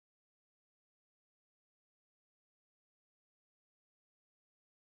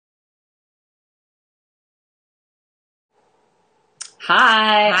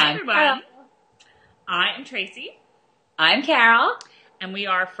Hi, Hi, I'm everyone. Carol. I am Tracy, I'm Carol. and we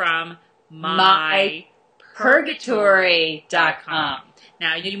are from MyPurgatory.com.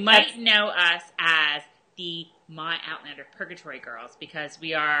 Now, you might know us as the My Outlander Purgatory Girls because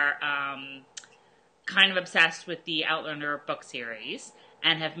we are kind of obsessed with the Outlander book series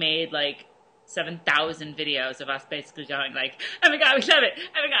and have made like 7,000 videos of us basically going like, oh my god, we love it.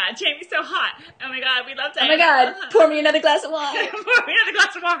 Oh my god, Jamie's so hot. Oh my god, we love Diana. Oh my God, pour me another glass of wine. Pour me another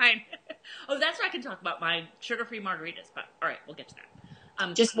glass of wine. Oh, that's where I can talk about my sugar-free margaritas, but all right, we'll get to that.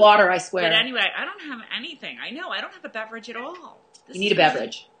 Just water, I swear. But anyway, I don't have anything. I know, I don't have a beverage at all. You need a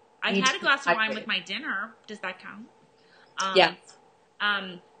beverage. I had a glass of wine with my dinner. Does that count? Yeah.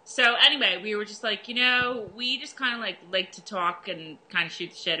 So anyway, we were just like, we just kind of like to talk and kind of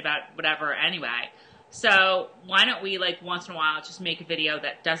shoot the shit about whatever anyway. So why don't we like once in a while just make a video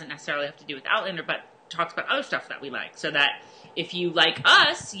that doesn't necessarily have to do with Outlander, but talks about other stuff that we like, so that if you like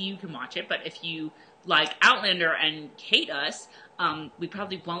us, you can watch it. But if you like Outlander and hate us, we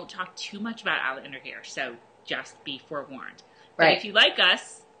probably won't talk too much about Outlander here. So just be forewarned. But Right. if you like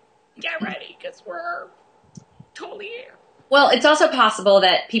us, get ready because we're totally here. Well, it's also possible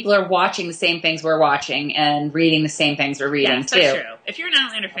that people are watching the same things we're watching and reading the same things we're reading, Yes, too. that's true. If you're an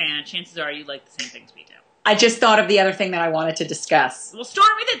Outlander fan, chances are you like the same things we do. I just thought of the other thing that I wanted to discuss. We'll start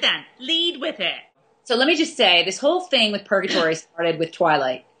with it then. Lead with it. So let me just say, this whole thing with Purgatory started with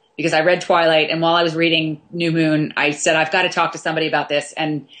Twilight, because I read Twilight, and while I was reading New Moon, I said, I've got to talk to somebody about this,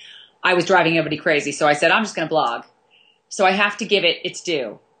 and I was driving everybody crazy, so I said, I'm just going to blog. So I have to give it its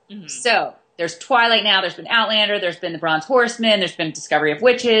due. Mm-hmm. So there's Twilight now, there's been Outlander, there's been The Bronze Horseman, there's been Discovery of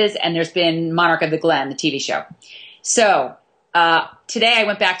Witches, and there's been Monarch of the Glen, the TV show. So today I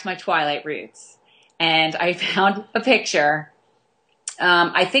went back to my Twilight roots, and I found a picture.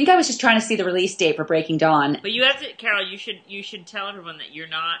 I think I was just trying to see the release date for Breaking Dawn. But you have to, Carol, you should tell everyone that you're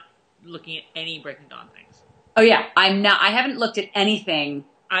not looking at any Breaking Dawn things. Oh yeah, I'm not. I haven't looked at anything.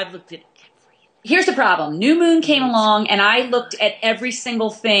 I've looked at everything. Here's the problem. New Moon came along, and I looked at every single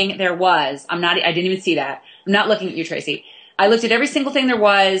thing there was. I didn't even see that. I'm not looking at you, Tracy. I looked at every single thing there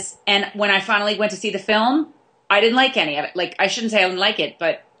was, and when I finally went to see the film, I didn't like any of it. Like, I shouldn't say I didn't like it,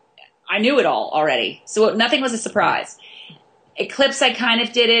 but I knew it all already. So nothing was a surprise. Eclipse, I kind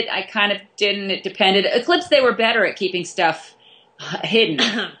of did it. I kind of didn't. It depended. Eclipse, they were better at keeping stuff hidden.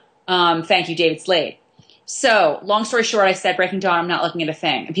 Thank you, David Slade. So, long story short, I said Breaking Dawn, I'm not looking at a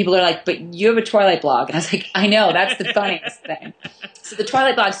thing. And people are like, but you have a Twilight blog. And I was like, I know, that's the funniest thing. So the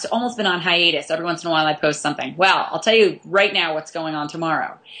Twilight blog's almost been on hiatus. Every once in a while I post something. Well, I'll tell you right now what's going on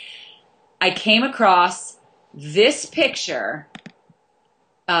tomorrow. I came across this picture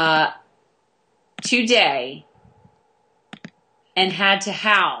today and had to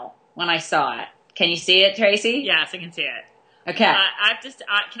howl when I saw it. Can you see it, Tracy? Yes, I can see it. Okay.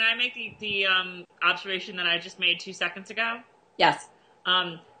 Can I make the observation that I just made 2 seconds ago? Yes.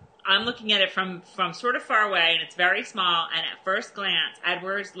 I'm looking at it from sort of far away, and it's very small. And at first glance,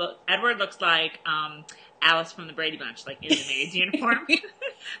 Edward looks like Alice from the Brady Bunch, like in the maid's uniform.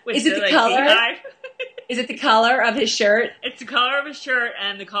 Is it the color? Is it the color of his shirt? It's the color of his shirt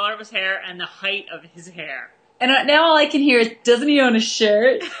and the color of his hair and the height of his hair. And now all I can hear is, doesn't he own a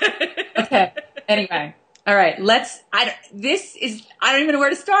shirt? Okay. Anyway. All right. I don't even know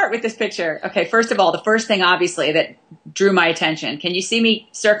where to start with this picture. Okay. First of all, the first thing, obviously, that drew my attention. Can you see me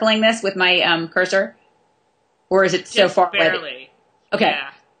circling this with my cursor? Or is it so far away? Barely. Okay. Yeah.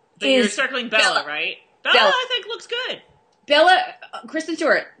 But you're circling Bella, right? Bella, I think, looks good. Bella, Kristen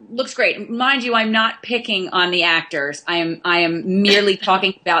Stewart looks great. Mind you, I'm not picking on the actors. I am merely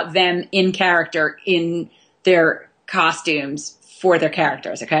talking about them in character in their costumes for their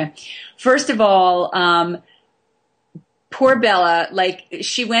characters, okay? First of all, poor Bella, like,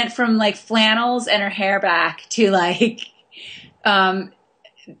 she went from, like, flannels and her hair back to, like,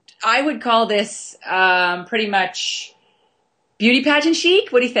 I would call this pretty much beauty pageant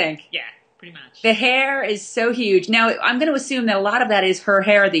chic. What do you think? Yeah, pretty much. The hair is so huge. Now, I'm going to assume that a lot of that is her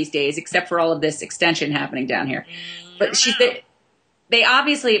hair these days, except for all of this extension happening down here. But they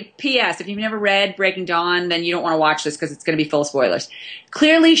obviously, P.S., if you've never read Breaking Dawn, then you don't want to watch this because it's going to be full of spoilers.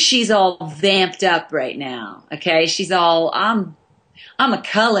 Clearly, she's all vamped up right now, okay? She's all, I'm a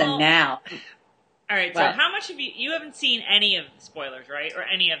Cullen now. All right, so how much have you haven't seen any of the spoilers, right? Or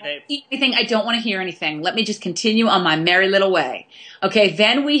any of the... Anything, I don't want to hear anything. Let me just continue on my merry little way. Okay,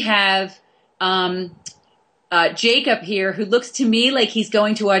 then we have Jacob here, who looks to me like he's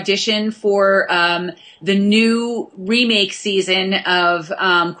going to audition for the new remake season of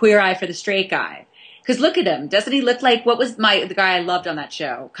Queer Eye for the Straight Guy. Because look at him. Doesn't he look like, what was the guy I loved on that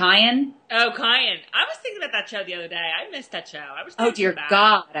show? Kyan? Oh, Kyan. I was thinking about that show the other day. I missed that show. I was Oh, dear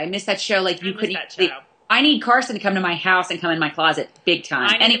God. I missed that show. Like, you couldn't. That show. I need Carson to come to my house and come in my closet big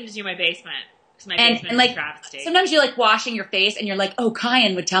time. I need him to do my basement. Because my basement is like, a travesty. Sometimes you're like washing your face and you're like, oh,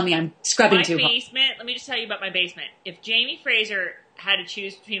 Kyan would tell me I'm scrubbing too hard. My basement, let me just tell you about my basement. If Jamie Fraser had to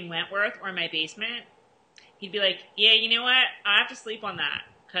choose between Wentworth or my basement, he'd be like, yeah, you know what? I have to sleep on that.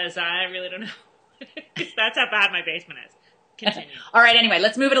 Because I really don't know. That's how bad my basement is. Continue. All right, anyway,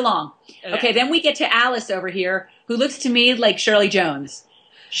 let's move it along. Okay, then we get to Alice over here, who looks to me like Shirley Jones.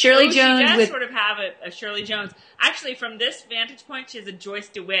 Shirley Jones. She does sort of have a Shirley Jones. Actually, from this vantage point, she has a Joyce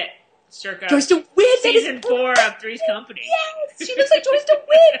DeWitt circa Joyce DeWitt, season 4 of Three's Company. Yes, she looks like Joyce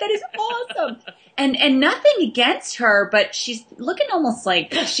DeWitt. That is awesome. And nothing against her, but she's looking almost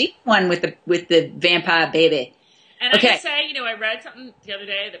like she's one with the vampire baby. And I can say, you know, I read something the other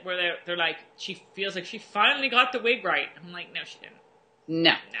day where they're like, she feels like she finally got the wig right. I'm like, no, she didn't.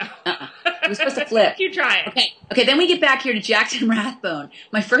 No. It was supposed to flip. You try it. Okay, then we get back here to Jackson Rathbone.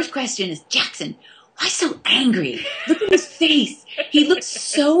 My first question is, Jackson, why so angry? Look at his face. He looks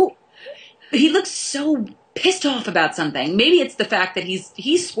so pissed off about something. Maybe it's the fact that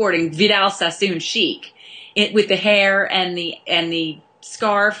he's sporting Vidal Sassoon chic with the hair and the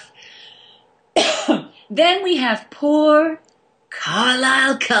scarf. Then we have poor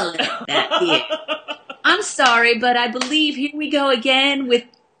Carlisle Cullen back here. I'm sorry, but I believe here we go again with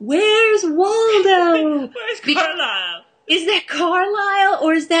Where's Waldo? Where's Carlisle? Is that Carlisle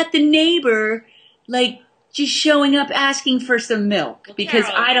or is that the neighbor, like, just showing up asking for some milk? Well, because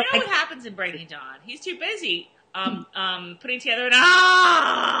Carol, I don't know what happens in Breaking Dawn. He's too busy putting together an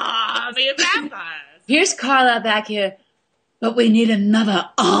army of vampires. Here's Carlisle back here. But we need another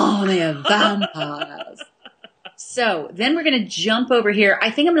army of vampires. So then we're going to jump over here. I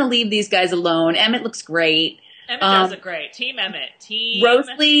think I'm going to leave these guys alone. Emmett looks great. Emmett does look great. Team Emmett.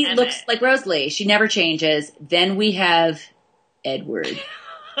 Rosalie looks like Rosalie. She never changes. Then we have Edward.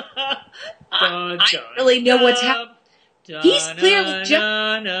 I don't really know what's happening. He's clearly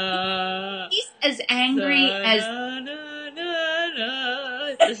he's as angry as...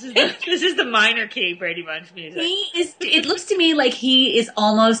 This is the minor key Brady Bunch music. It looks to me like he is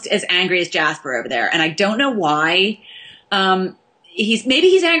almost as angry as Jasper over there, and I don't know why. He's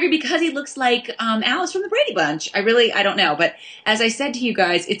angry because he looks like Alice from the Brady Bunch. I don't know. But as I said to you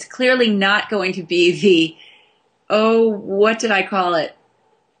guys, it's clearly not going to be what did I call it?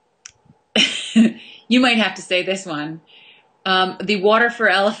 You might have to say this one. The Water for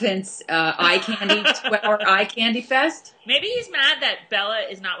Elephants eye candy 2-hour eye candy fest. Maybe he's mad that Bella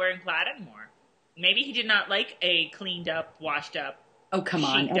is not wearing plaid anymore. Maybe he did not like a cleaned up, washed up,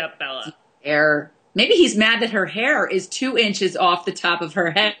 sheeped up Bella. Hair. Maybe he's mad that her hair is 2 inches off the top of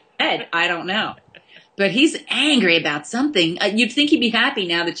her head. I don't know. But he's angry about something. You'd think he'd be happy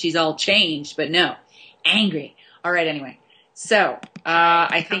now that she's all changed, but no. Angry. All right, anyway. So,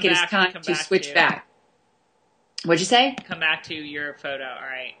 I think it is time to switch back. What'd you say? Come back to your photo. All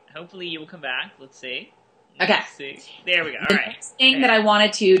right. Hopefully you will come back. Let's see. Okay. Let's see. There we go. All the right. next thing that I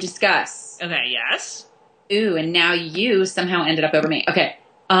wanted to discuss. Okay, yes. Ooh, and now you somehow ended up over me. Okay.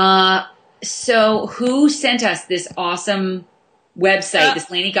 So who sent us this awesome website,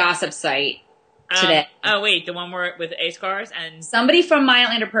 this Lainey Gossip site today? Oh, wait. The one with A scars and... Somebody from My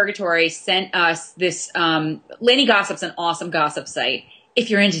Outlander Purgatory sent us this... Lainey Gossip's an awesome gossip site.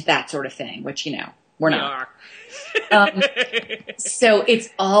 If you're into that sort of thing, which, you know, we're not. So it's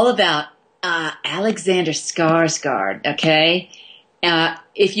all about Alexander Skarsgård, okay?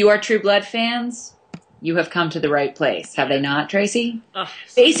 If you are True Blood fans, you have come to the right place. Have they not, Tracy?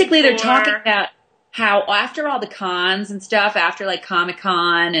 Basically, they're talking about how after all the cons and stuff, after like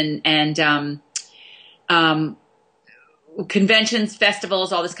Comic-Con and conventions,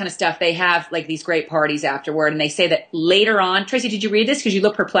 festivals, all this kind of stuff, they have like these great parties afterward. And they say that later on, Tracy, did you read this? Because you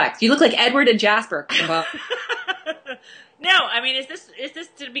look perplexed. You look like Edward and Jasper. No, I mean, is this,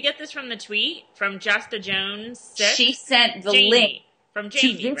 did we get this from the tweet from Justa Jones 6? She sent the link from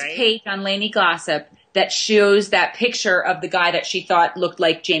Jamie, to this page on Lainey Gossip that shows that picture of the guy that she thought looked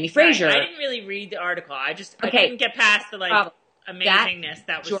like Jamie Fraser. Right. I didn't really read the article. I couldn't get past the amazingness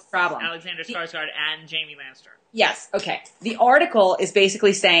that was Alexander Skarsgård and Jamie Lannister. Yes. Okay. The article is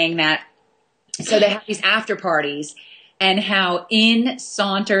basically saying that, so they have these after parties, and how in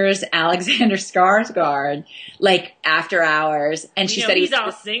saunters Alexander Skarsgård, like after hours, and she said he's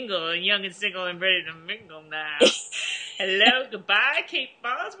all single and young and single and ready to mingle now. Hello, goodbye, Kate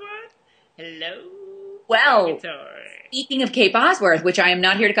Bosworth. Hello. Well, Purgatory. Speaking of Kate Bosworth, which I am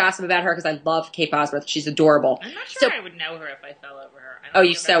not here to gossip about her because I love Kate Bosworth. She's adorable. I'm not sure I would know her if I fell over her. Oh,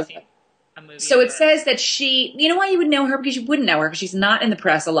 you so would. a movie. So it says that you know why you would know her? Because you wouldn't know her because she's not in the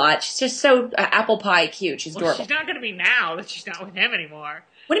press a lot. She's just so apple pie cute. She's adorable. She's not going to be now that she's not with him anymore.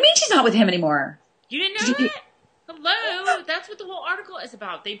 What do you mean she's not with him anymore? You didn't know that? Hello? That's what the whole article is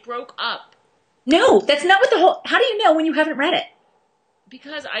about. They broke up. No, that's not what the whole... How do you know when you haven't read it?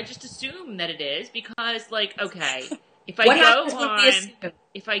 Because I just assume that it is. Because, like, okay, if I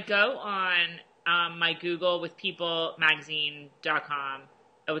go on my Google with People magazine.com,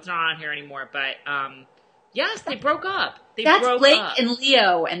 oh, it's not on here anymore, but yes, they broke up. That's Blake and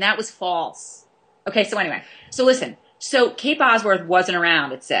Leo, and that was false. Okay, so anyway, so listen. So Kate Bosworth wasn't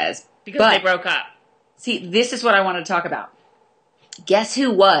around, it says. Because they broke up. See, this is what I wanted to talk about. Guess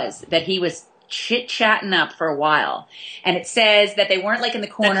who was that he was chit-chatting up for a while? And it says that they weren't like in the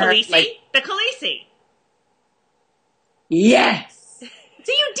corner. The Khaleesi? Like, the Khaleesi. Yes.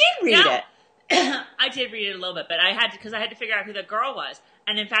 So you did read it. I did read it a little bit, but I had to figure out who the girl was.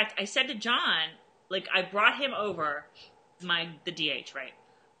 And in fact, I said to John, like, I brought him over the DH, right?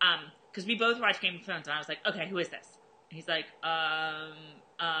 Because we both watched Game of Thrones, and I was like, okay, who is this? And he's like,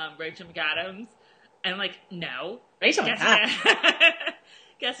 Rachel McAdams. And I'm like, no. Rachel McAdams.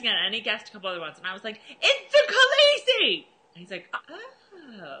 Guess again. And he guessed a couple other ones. And I was like, it's the Khaleesi! And he's like,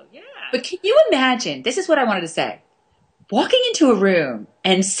 oh, yeah. But can you imagine, this is what I wanted to say. Walking into a room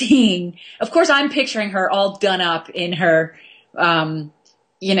and seeing, of course I'm picturing her all done up in her,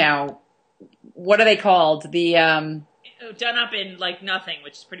 you know, what are they called? The, done up in like nothing,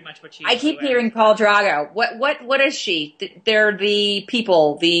 which is pretty much what she. I keep hearing Khal Drago. What is she? They're the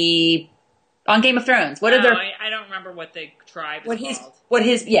people. On Game of Thrones. What are their? I don't remember what the tribe is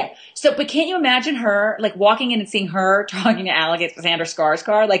called. Yeah. So, but can't you imagine her like walking in and seeing her talking to Alexander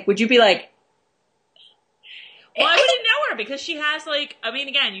Skarsgård? Like, would you be like? Well, I wouldn't know her because she has like. I mean,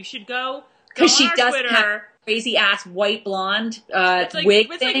 again, you should go because she does Twitter. Have crazy ass white blonde it's like, wig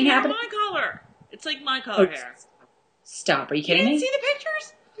it's thing like happening. My color. It's like my color hair. Stop! Are you kidding me? You didn't see the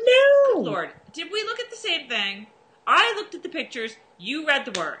pictures? No. Good Lord, did we look at the same thing? I looked at the pictures. You read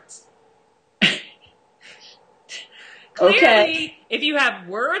the words. Clearly, okay. If you have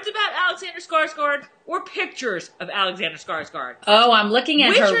words about Alexander Skarsgård or pictures of Alexander Skarsgård, oh, I'm looking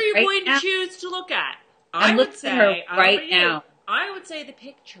at her. Which are you going to choose to look at? I'm looking at her right now. I would say the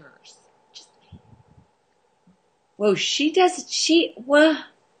pictures. Just me. Whoa, she looks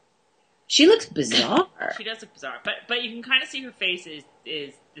bizarre. She does look bizarre, but you can kind of see her face is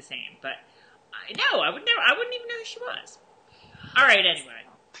the same. But I wouldn't even know who she was. All right, anyway.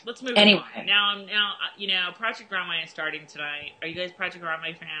 Let's move on. Now, you know, Project Runway is starting tonight. Are you guys Project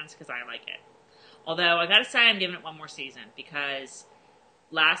Runway fans? Because I like it. Although, I gotta say I'm giving it one more season because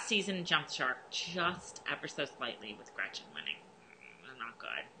last season jumped the shark just ever so slightly with Gretchen winning. Not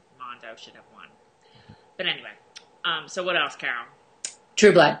good. Mondo should have won. But anyway, so what else, Carol?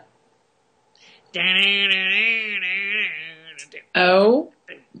 True Blood. Oh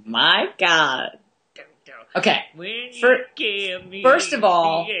my God. Okay. First of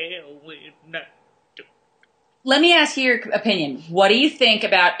all, let me ask you your opinion. What do you think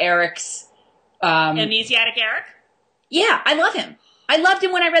about Eric's... Amnesiac Eric? Yeah, I love him. I loved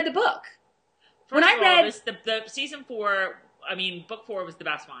him when I read the book. The season 4... I mean, book 4 was the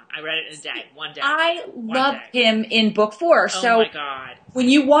best one. I read it in a day, one day. I loved him in book 4. So oh my God. When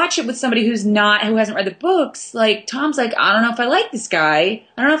you watch it with somebody who hasn't read the books, like Tom's like, I don't know if I like this guy.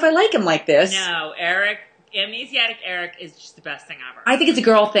 I don't know if I like him like this. No, Amnesiac Eric is just the best thing ever. I think it's a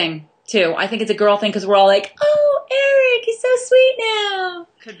girl thing too. I think it's a girl thing because we're all like, oh, Eric, he's so sweet now.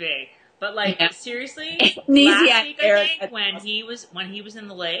 Could be, but like seriously, Amnesiac last week Eric, I think when he was in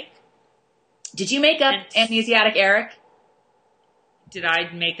the lake. Did you make up Amnesiac Eric? Did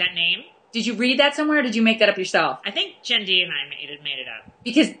I make that name? Did you read that somewhere or did you make that up yourself? I think Jen D and I made it up.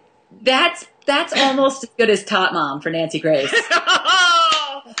 Because that's almost as good as Tot Mom for Nancy Grace.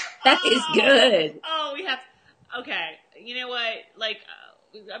 That is good. Oh, we have... Okay, you know what? Like,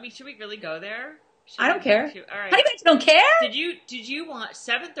 I mean, should we really go there? I don't care. All right. How do you guys don't care? Did you want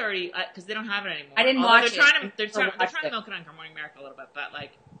 7:30? Because they don't have it anymore. I didn't watch it. They're trying to milk it on Good Morning America a little bit, but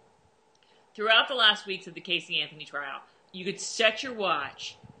like throughout the last weeks of the Casey Anthony trial, you could set your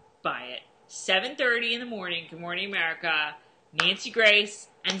watch by it. 7:30 in the morning, Good Morning America, Nancy Grace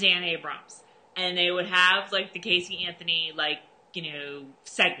and Dan Abrams, and they would have like the Casey Anthony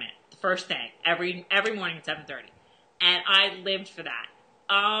segment, the first thing every morning at 7:30, and I lived for that.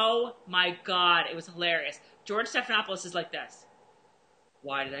 Oh my God, it was hilarious. George Stephanopoulos is like this.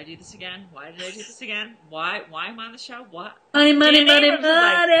 Why did I do this again? Why did I do this again? Why am I on the show? What? Money. Why did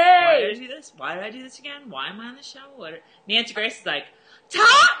I do this? Why did I do this again? Why am I on the show? Nancy Grace is like,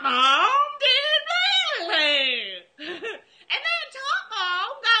 Top Mom did it. And then Top Mom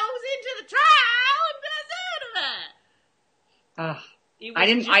goes into the Ugh.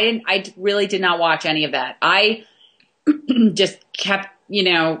 I really did not watch any of that. I just kept,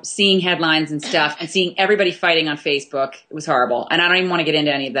 seeing headlines and stuff and seeing everybody fighting on Facebook. It was horrible. And I don't even want to get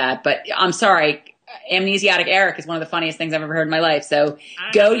into any of that, but I'm sorry. Amnesiatic Eric is one of the funniest things I've ever heard in my life. So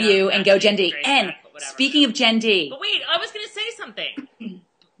go you and go Gen D. And speaking of Gen D. But wait, I was going to say something.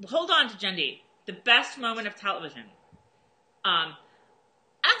 Hold on to Gen D. The best moment of television. Alcide,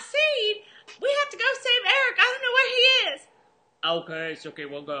 we have to go save Eric. I don't know where he is. Okay, it's okay,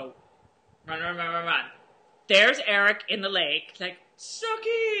 we'll go. Run. There's Eric in the lake. Like,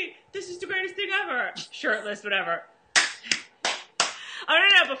 Suki, this is the greatest thing ever. Shirtless, whatever. Oh,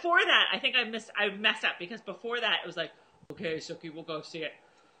 no. Before that, I think I messed up because before that, it was like, okay, Suki, we'll go see it.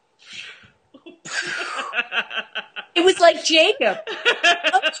 It was like Jacob.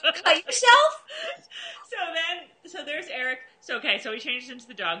 Cut yourself? So there's Eric. So he changes into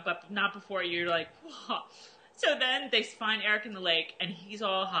the dog, but not before you're like, whoa. So then they find Eric in the lake, and he's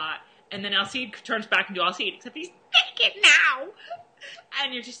all hot. And then Alcide turns back into Alcide, except he's naked now.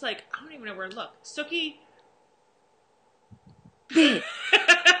 And you're just like, I don't even know where to look. Suki.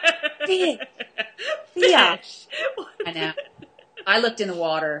 Fish. I know. I looked in the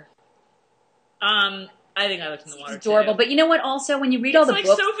water. I think I looked in the water. It's adorable. Too. But you know what? Also, when you read all the books,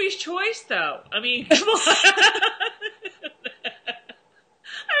 it's like Sophie's Choice, though. I mean, come on.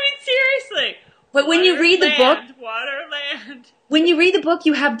 Seriously. But when you read the book, Waterland. When you read the book,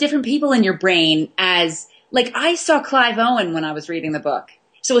 you have different people in your brain as, like, I saw Clive Owen when I was reading the book.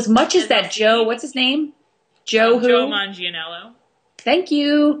 So as much as that Joe, what's his name? Joe Manganiello. Thank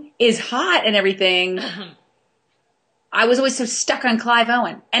you, is hot and everything. I was always so stuck on Clive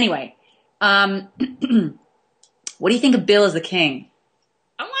Owen. Anyway, what do you think of Bill as the King?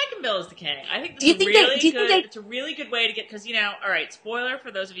 I'm liking Bill as the King. I think it's a really good way to get, because, all right, spoiler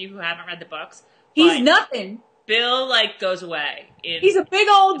for those of you who haven't read the books. He's nothing. Bill, goes away. He's a big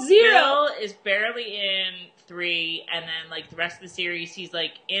old zero. Bill is barely in 3, and then, the rest of the series, he's,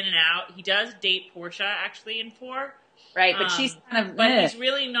 in and out. He does date Portia, actually, in 4. Right, but she's kind of... But he's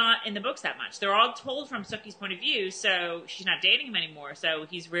really not in the books that much. They're all told from Suki's point of view, so she's not dating him anymore, so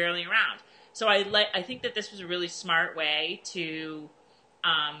he's rarely around. So I think that this was a really smart way to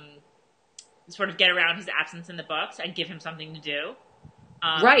sort of get around his absence in the books and give him something to do.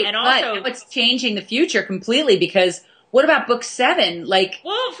 Right, and also, but it's changing the future completely, because what about book 7? What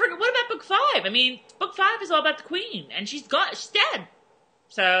about book 5? I mean, book 5 is all about the Queen, and she's dead.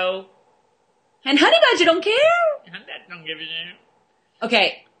 So... And Honey Badger don't care. Honey Badger don't give a shit.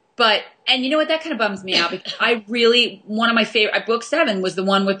 Okay, and you know what? That kind of bums me out, because one of my favorite, book 7 was the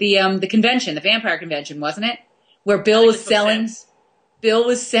one with the convention, the vampire convention, wasn't it? Where Bill was selling, his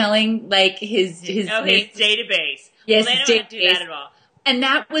database. Yes, they don't do that at all. And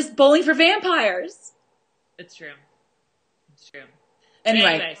that was Bowling for Vampires. It's true.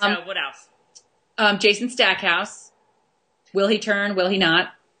 Anyway, so what else? Jason Stackhouse. Will he turn? Will he not?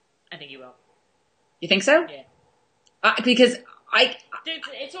 I think he will. You think so? Yeah. Because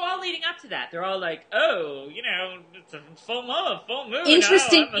it's all leading up to that. They're all like, oh, it's a full moon.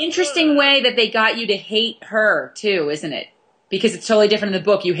 Interesting way that they got you to hate her, too, isn't it? Because it's totally different in the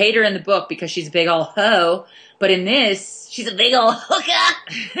book. You hate her in the book because she's a big old hoe. But in this, she's a big old hooker.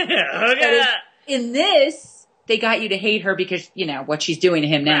 In this, they got you to hate her because, what she's doing to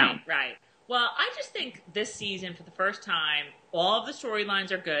him now. Right. Well, I just think this season, for the first time, all of the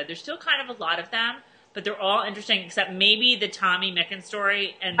storylines are good. There's still kind of a lot of them, but they're all interesting, except maybe the Tommy Mickens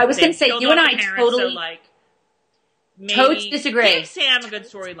story. And I was going to say, you and I totally... Maybe disagree. Give Sam a good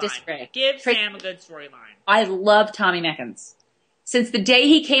storyline. Give Sam a good storyline. I love Tommy Mickens. Since the day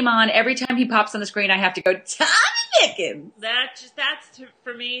he came on, every time he pops on the screen, I have to go, Tommy Mickens!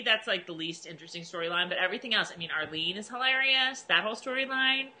 For me, that's the least interesting storyline, but everything else, Arlene is hilarious, that whole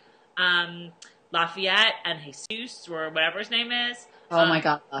storyline. Lafayette and Jesus, or whatever his name is. Oh my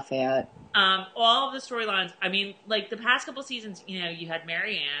God, Lafayette. All of the storylines, the past couple seasons, you had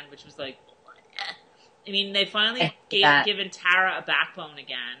Marianne, which was they finally given Tara a backbone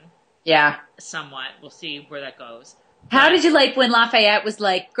again. Yeah. Somewhat. We'll see where that goes. How did you like when Lafayette was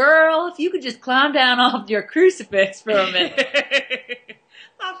like, girl, if you could just climb down off your crucifix for a minute?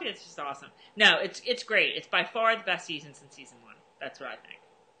 Lafayette's just awesome. No, it's great. It's by far the best season since season 1. That's what I think.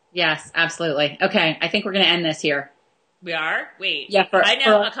 Yes, absolutely. Okay, I think we're going to end this here. We are? Wait. Yeah, I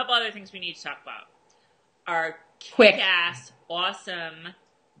know a couple other things we need to talk about. Our kick-ass, awesome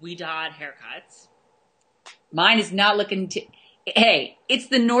Ouidad haircuts. Mine is not looking Hey, it's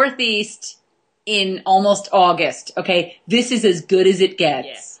the Northeast in almost August, okay? This is as good as it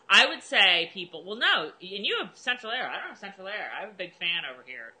gets. Yeah. I would say people. Well, no, and you have central air. I don't have central air. I'm a big fan over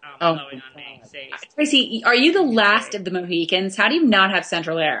here. Blowing on me. See, Tracy, are you the last of the Mohicans? How do you not have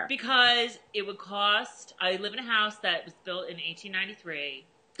central air? Because it would cost. I live in a house that was built in 1893,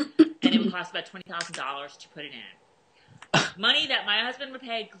 and it would cost about $20,000 to put it in. Money that my husband would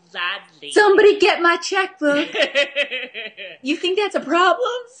pay gladly. Somebody get my checkbook. You think that's a problem?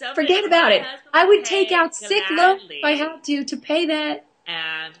 Forget about it. I would take out sick loans if I had to pay that.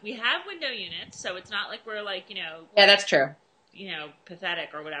 And we have window units, so it's not like we're like, Yeah, that's true. Pathetic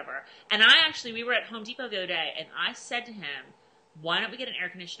or whatever. And we were at Home Depot the other day, and I said to him, why don't we get an air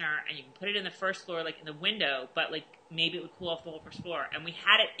conditioner and you can put it in the first floor, like in the window, but like maybe it would cool off the whole first floor. And we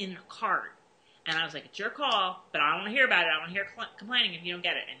had it in the cart. And I was like, it's your call, but I don't want to hear about it. I don't want to hear complaining if you don't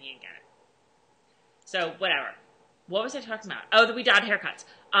get it. And he didn't get it. So, whatever. What was I talking about? Oh, the Ouidad haircuts.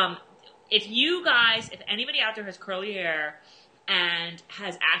 If anybody out there has curly hair and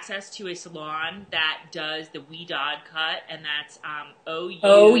has access to a salon that does the Ouidad cut, and that's Ouidad.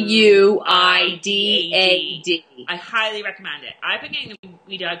 I highly recommend it. I've been getting the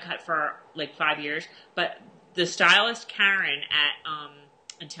Ouidad cut for like 5 years, but the stylist Karen at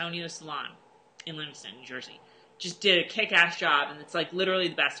Antonio's Salon in Livingston, New Jersey, just did a kick-ass job, and it's like literally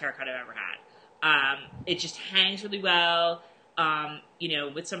the best haircut I've ever had. It just hangs really well,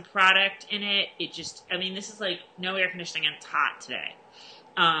 with some product in it. This is like no air conditioning, and it's hot today.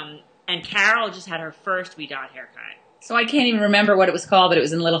 And Carol just had her first Ouidad haircut. So I can't even remember what it was called, but it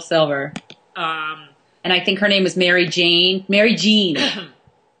was in Little Silver. And I think her name was Mary Jean.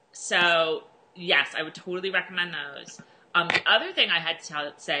 So, yes, I would totally recommend those. The other thing I had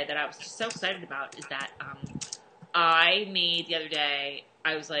to say that I was just so excited about is that I made the other day,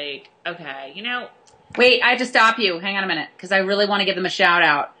 I was like, okay, Wait, I have to stop you. Hang on a minute, because I really want to give them a shout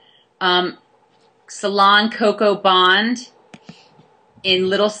out. Salon Coco Bond in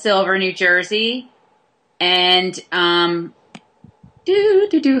Little Silver, New Jersey. And her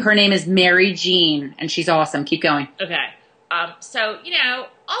name is Mary Jean, and she's awesome. Keep going. Okay. So,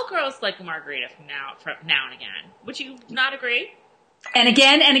 all girls like a margarita from now and again. Would you not agree? And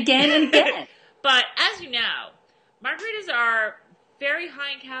again, and again, and again. But as you know, margaritas are very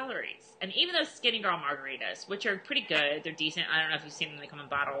high in calories. And even those Skinny Girl margaritas, which are pretty good, they're decent. I don't know if you've seen them. They come in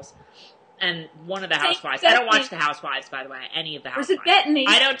bottles. And one of the Housewives. I don't watch the Housewives, by the way. Any of the Housewives.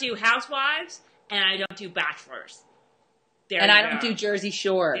 I don't do Housewives, and I don't do Bachelors. I don't do Jersey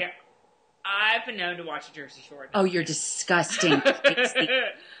Shore. I've been known to watch a Jersey Shore. Oh, you're disgusting.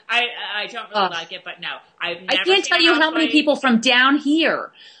 I don't really like it, but no. I can't tell you how many people from down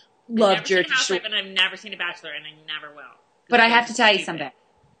here love Jersey Shore. And I've never seen a Bachelor, and I never will. But I have to tell you something.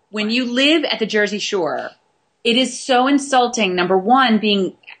 When you live at the Jersey Shore, it is so insulting, number one,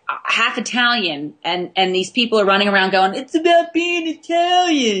 being half Italian, and these people are running around going, it's about being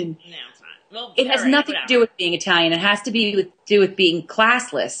Italian. No, it's not. Well, it has nothing to do with being Italian. It has to do with being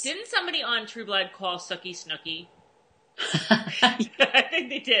classless. Didn't somebody on True Blood call Sookie Snooki? I think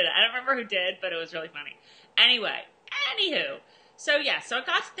they did. I don't remember who did, but it was really funny. Anywho. So I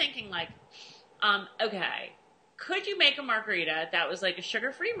got to thinking, okay, could you make a margarita that was like a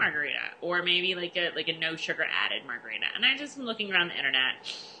sugar-free margarita, or maybe like a no sugar added margarita? And I just been looking around the internet,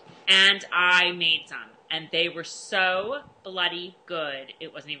 and I made some, and they were so bloody good,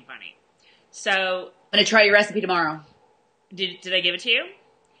 it wasn't even funny. So I'm gonna try your recipe tomorrow. Did I give it to you?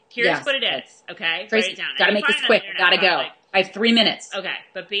 Here's what it is. Okay, Tracy, write it down. Gotta make this quick. Gotta go. I have 3 minutes. Okay,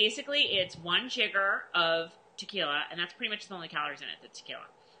 but basically it's 1 jigger of tequila, and that's pretty much the only calories in it. The tequila.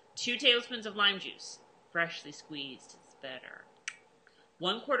 2 tablespoons of lime juice, freshly squeezed. It's better.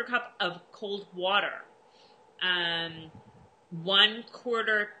 1/4 cup of cold water.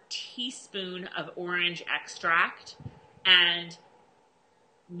 1/4 teaspoon of orange extract, and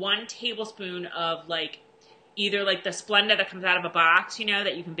 1 tablespoon of either the Splenda that comes out of a box,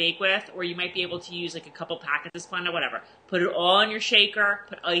 that you can bake with, or you might be able to use a couple packets of Splenda, whatever. Put it all in your shaker,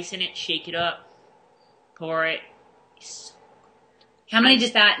 put ice in it, shake it up, pour it. How many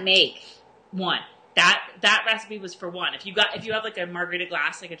does that make? 1. That recipe was for 1. If you have a margarita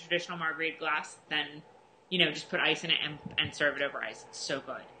glass, a traditional margarita glass, then just put ice in it and serve it over ice. It's so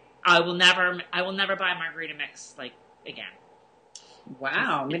good. I will never buy a margarita mix again.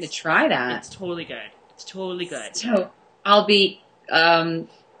 Wow, I'm going to try that. It's totally good. It's totally good. So I'll be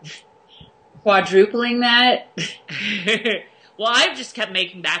quadrupling that. Well, I've just kept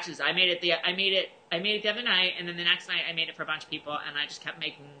making batches. I made it the other night, and then the next night I made it for a bunch of people, and I just kept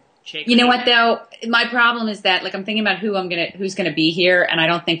making shakes. You know what though? My problem is that I'm thinking about who's gonna be here, and I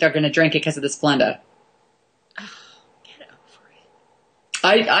don't think they're gonna drink it because of the Splenda. Oh, get over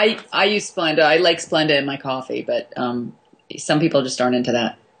it. I use Splenda. I like Splenda in my coffee, but some people just aren't into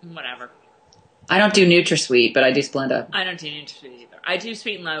that. whatever. I don't do NutraSweet, but I do Splenda. I don't do NutraSweet either. I do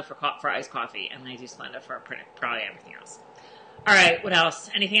Sweet and Low for iced coffee, and I do Splenda for probably everything else. All right, what else?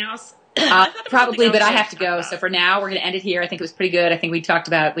 Anything else? Probably, but I have to go. So for now, we're going to end it here. I think it was pretty good. I think we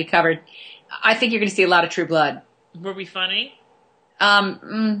covered. I think you're going to see a lot of True Blood. Were we funny?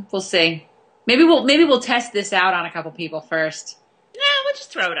 We'll see. Maybe we'll test this out on a couple people first. No, we'll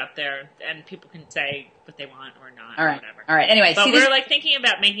just throw it up there, and people can say what they want or not. All right. Or whatever. All right. Anyway, but we're like thinking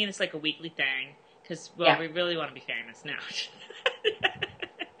about making this like a weekly thing because we really want to be famous now.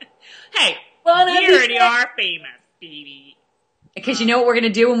 Hey, we already are famous, baby. Because you know what we're going to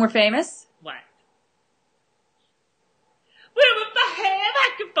do when we're famous? What? We whip our hair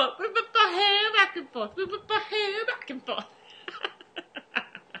back and forth. We whip our hair back and forth. We whip our hair back and forth.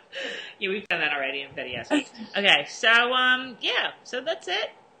 Yeah, we've done that already in videos. Okay, so that's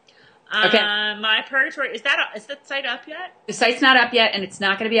it. Okay. My Purgatory, is that site up yet? The site's not up yet, and it's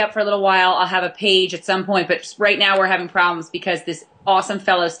not going to be up for a little while. I'll have a page at some point, but right now we're having problems because this awesome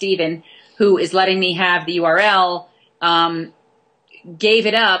fellow, Steven, who is letting me have the URL, gave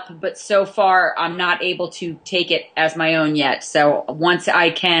it up, but so far I'm not able to take it as my own yet. So once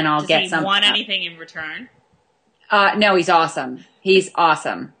I can, I'll get something. Does he want anything in return? No, he's awesome. He's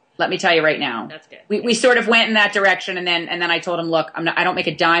awesome. Let me tell you right now. That's good. We sort of went in that direction, and then I told him, look, I don't make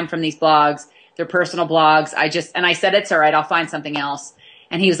a dime from these blogs. They're personal blogs. I said, it's all right. I'll find something else.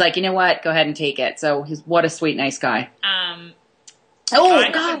 And he was like, you know what? Go ahead and take it. So what a sweet, nice guy. Oh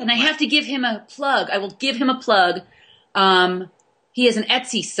God! And I have to give him a plug. I will give him a plug. He has an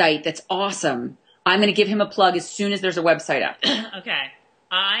Etsy site that's awesome. I'm going to give him a plug as soon as there's a website up. Okay.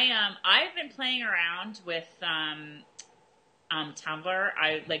 I've been playing around with Tumblr.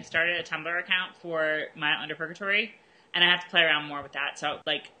 I started a Tumblr account for My Outlander Purgatory, and I have to play around more with that. So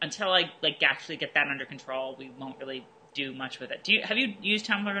until I actually get that under control, we won't really do much with it. Have you used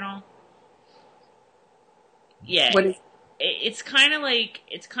Tumblr at all? Yeah. It's kind of like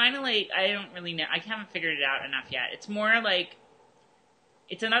I don't really know. I haven't figured it out enough yet. It's more like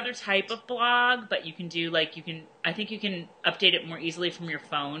it's another type of blog, but you can do I think you can update it more easily from your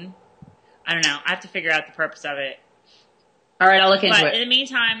phone. I don't know. I have to figure out the purpose of it. All right, I'll look into it. But in the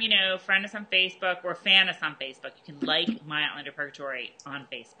meantime, friend us on Facebook or fan us on Facebook. You can like My Outlander Purgatory on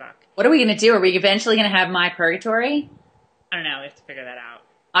Facebook. What are we going to do? Are we eventually going to have My Purgatory? I don't know. We have to figure that out.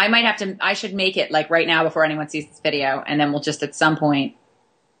 I should make it right now before anyone sees this video, and then we'll just at some point.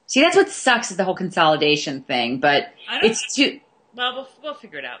 See, that's what sucks is the whole consolidation thing, but it's too. Well, we'll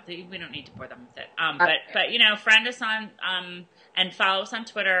figure it out. We don't need to bore them with it. But friend us on and follow us on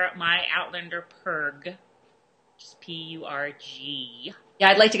Twitter. My Outlander Purg. Just Purg. Yeah,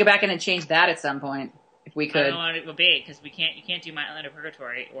 I'd like to go back in and change that at some point, if we could. I don't know what it will be, because you can't do My Outlander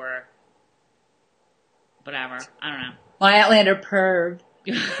Purgatory or whatever. I don't know. My Outlander Purg.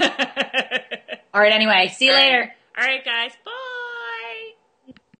 All right, anyway, see you later. All right, guys. Bye.